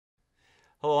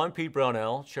Hello, I'm Pete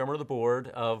Brownell, Chairman of the Board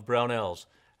of Brownells,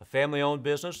 a family-owned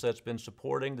business that's been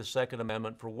supporting the Second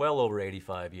Amendment for well over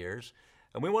 85 years.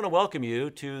 And we want to welcome you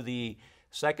to the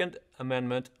Second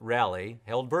Amendment rally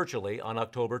held virtually on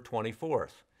October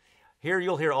 24th. Here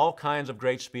you'll hear all kinds of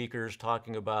great speakers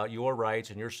talking about your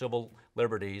rights and your civil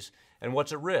liberties and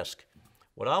what's at risk.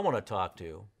 What I want to talk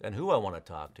to and who I want to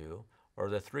talk to are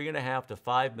the 3.5 to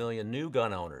 5 million new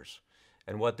gun owners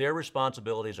and what their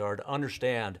responsibilities are to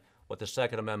understand what the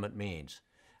Second Amendment means.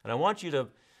 And I want you to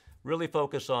really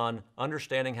focus on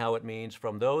understanding how it means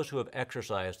from those who have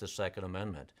exercised the Second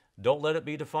Amendment. Don't let it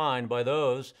be defined by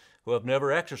those who have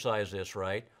never exercised this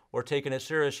right or taken it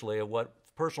seriously of what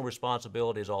personal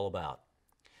responsibility is all about.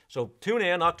 So tune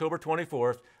in October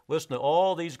 24th, listen to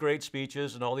all these great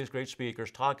speeches and all these great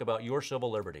speakers talk about your civil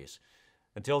liberties.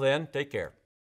 Until then, take care.